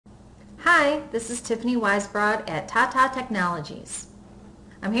Hi, this is Tiffany Weisbrod at Tata Technologies.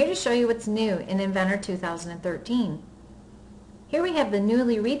 I'm here to show you what's new in Inventor 2013. Here we have the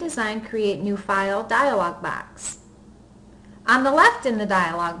newly redesigned Create New File dialog box. On the left in the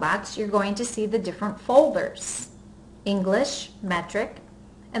dialog box, you're going to see the different folders. English, Metric,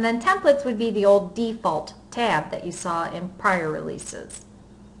 and then Templates would be the old default tab that you saw in prior releases.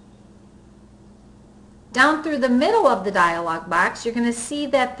 Down through the middle of the dialog box, you're going to see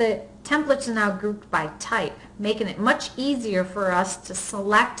that the templates are now grouped by type, making it much easier for us to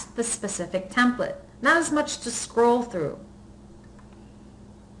select the specific template. Not as much to scroll through.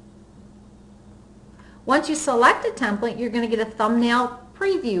 Once you select a template, you're going to get a thumbnail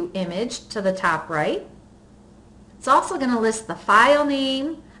preview image to the top right. It's also going to list the file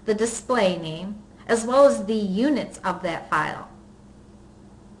name, the display name, as well as the units of that file.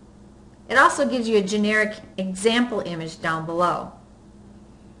 It also gives you a generic example image down below.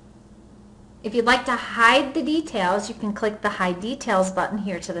 If you'd like to hide the details, you can click the Hide Details button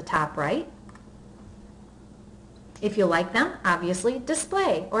here to the top right. If you like them, obviously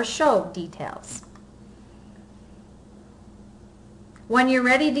display or show details. When you're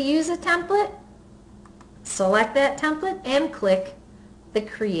ready to use a template, select that template and click the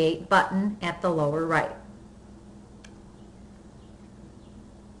Create button at the lower right.